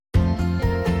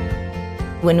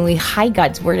When we hide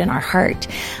God's word in our heart,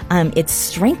 it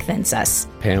strengthens us.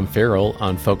 Pam Farrell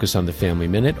on Focus on the Family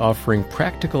Minute, offering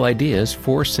practical ideas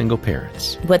for single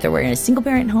parents. Whether we're in a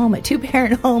single-parent home, a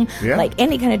two-parent home, like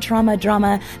any kind of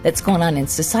drama that's going on in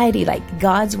society, like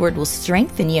God's word will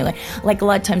strengthen you. Like a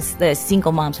lot of times the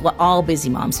single moms, well, all busy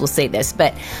moms will say this,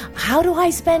 but how do I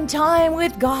spend time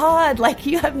with God? Like,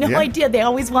 you have no idea. They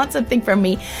always want something from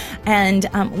me. And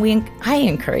I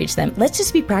encourage them, let's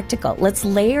just be practical. Let's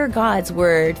layer God's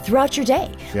word throughout your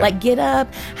day. Like, get up,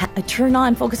 turn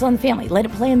on Focus on the Family, let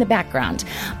it play in the background.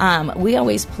 We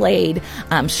always played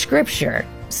scripture.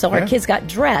 So our kids got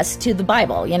dressed to the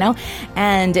Bible,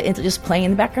 and it'll just play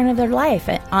in the background of their life.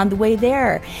 And on the way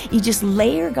there, you just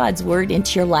layer God's word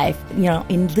into your life,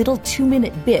 in little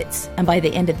 2-minute bits. And by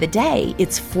the end of the day,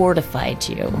 it's fortified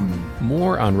you.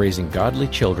 More on raising godly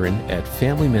children at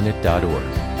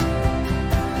FamilyMinute.org.